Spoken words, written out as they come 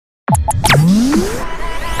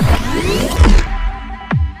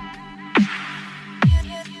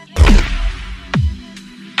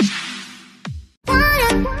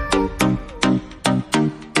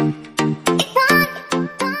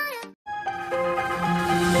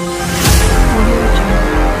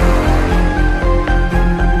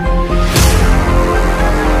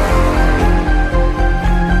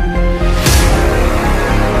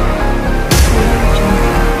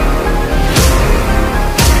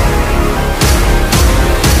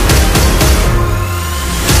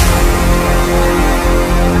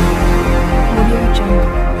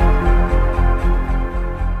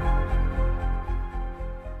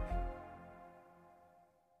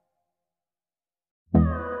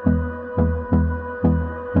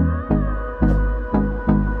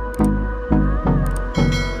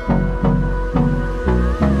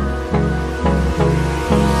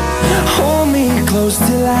close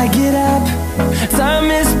till I get up. Time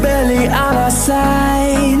is barely on our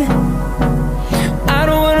side. I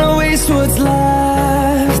don't wanna waste what's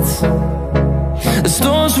left. The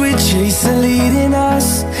storms we chase are leading us,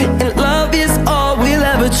 and love is all we'll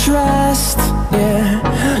ever trust. Yeah,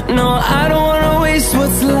 no, I don't wanna waste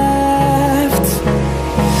what's left.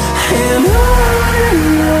 And on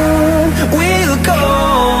we'll go,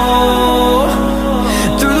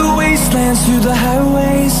 through the wastelands, through the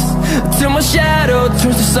highways, till my shadow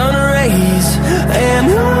turns to sun rays. And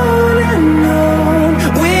on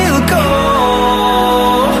we'll go,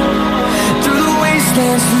 through the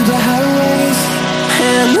wastelands, through the highways,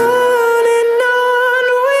 and on.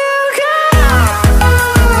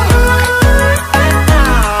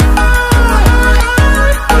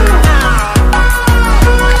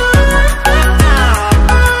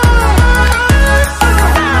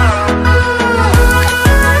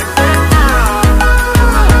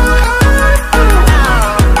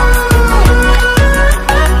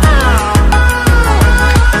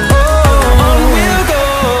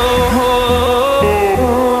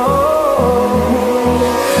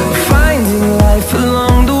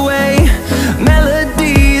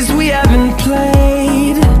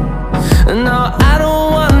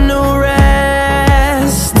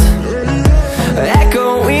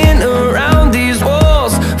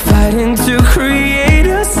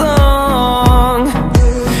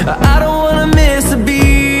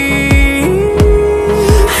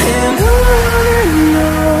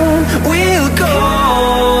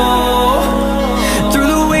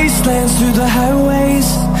 Through the highways,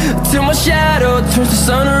 till my shadow turns to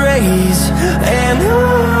sun rays. And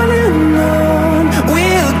on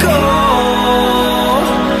we'll go,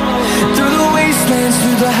 through the wastelands,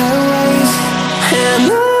 through the highways, and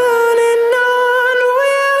on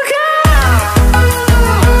we'll go.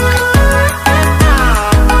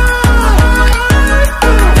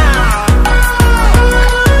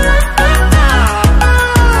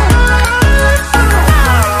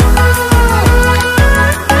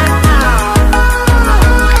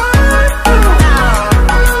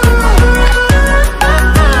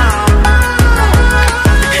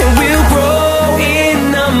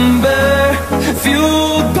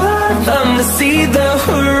 See the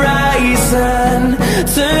horizon,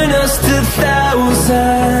 turn us to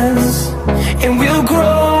thousands, and we'll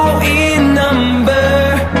grow in number,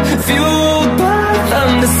 fueled by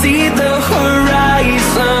them. To see the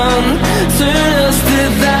horizon, turn us to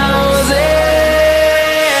thousands,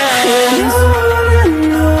 and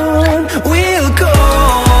on we'll go,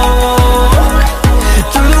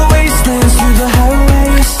 through the wastelands, through the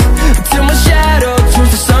highways, till my shadow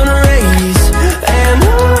turns to sun rays. And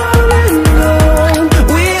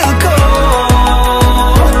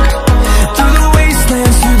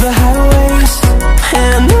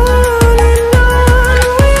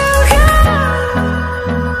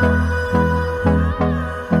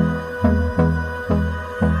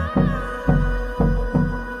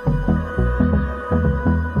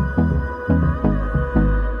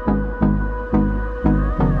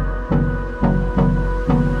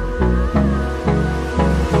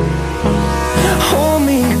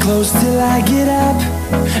close till I get up.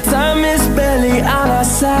 Time is barely on our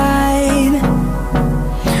side.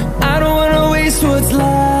 I don't wanna waste what's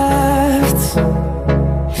left.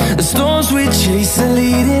 The storms we chase are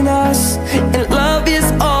leading us, and love is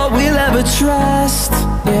all we'll ever trust.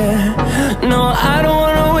 Yeah, no, I don't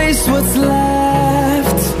wanna waste what's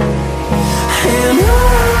left. And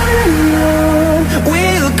on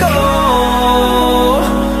we'll go,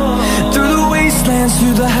 through the wastelands,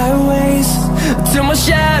 through the highways, till my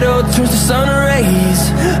shadow turns to sun rays.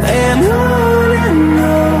 And on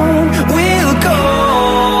we'll go,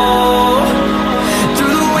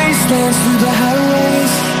 through the wastelands, through the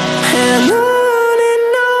highways, and on.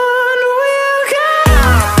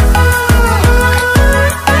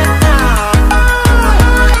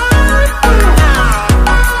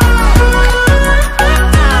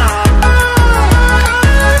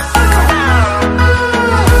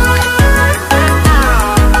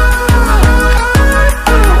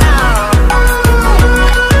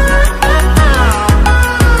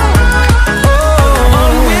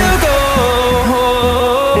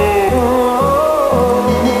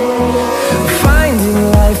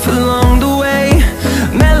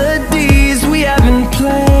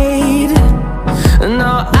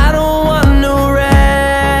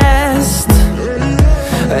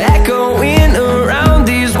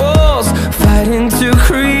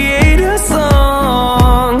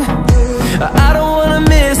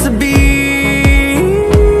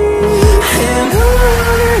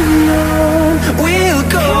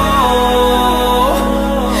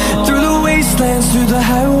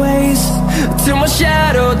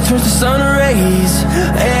 towards the sun rays,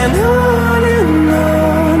 and on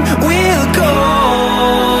we'll go,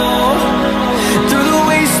 through the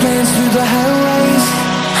wastelands, through the highways,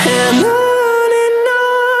 and on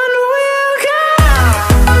we'll go.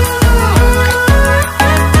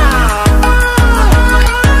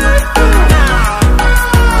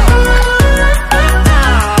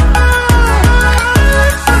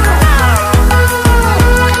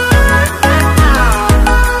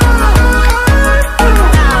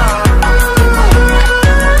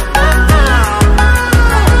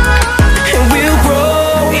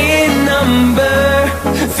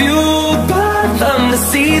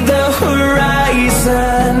 See the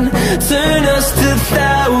horizon, turn us to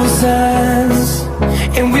thousands,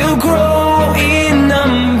 and we'll grow in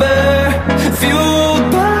number, fueled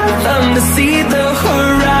by them to see the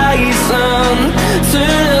horizon,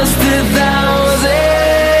 turn us to thousands,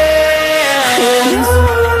 and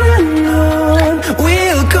on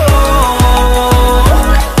we'll go,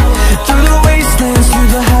 through the wastelands, through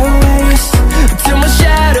the highways, till my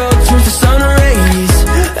shadow turns to sun rays,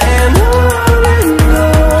 and on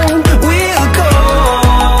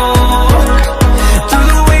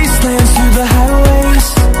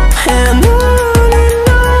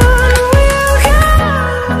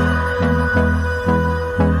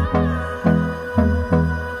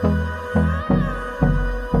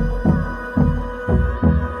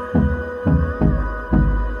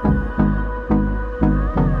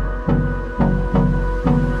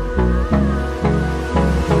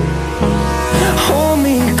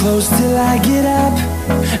close till I get up.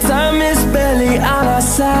 Time is barely on our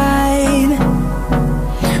side.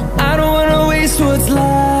 I don't wanna waste what's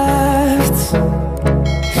left.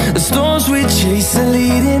 The storms we chase are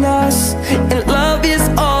leading us, and love is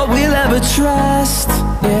all we'll ever trust.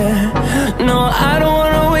 Yeah, no, I don't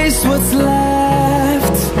wanna waste what's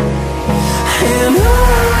left. And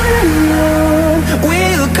on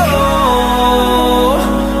we'll go,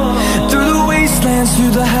 through the wastelands,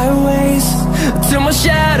 through the highways, till my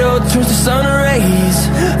shadow turns to sun rays,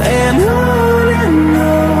 and on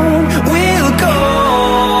we'll go,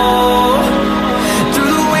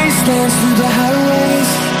 through the wastelands, through the highways,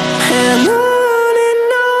 and on we'll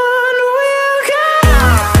go.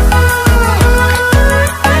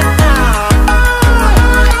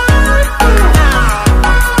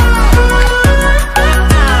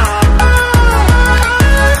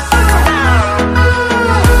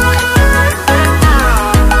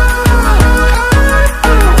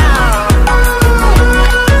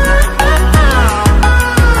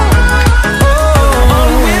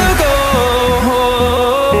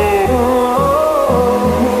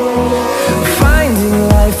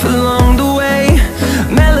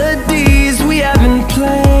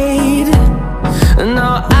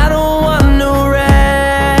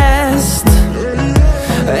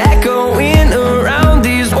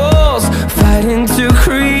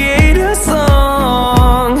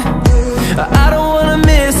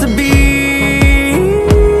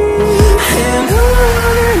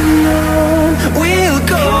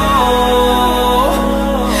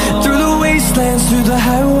 Through the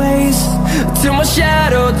highways, till my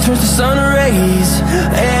shadow turns to sun rays,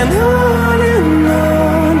 and on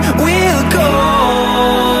we'll go,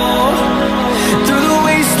 through the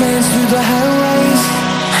wastelands, through the highways,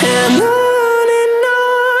 and on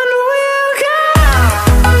we'll go.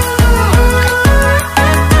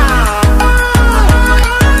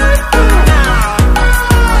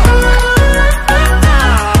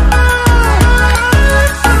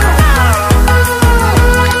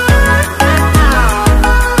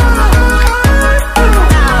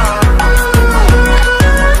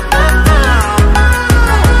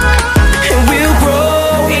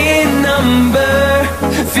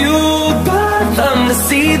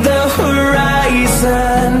 See the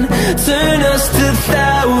horizon, turn us to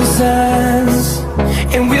thousands,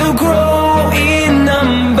 and we'll grow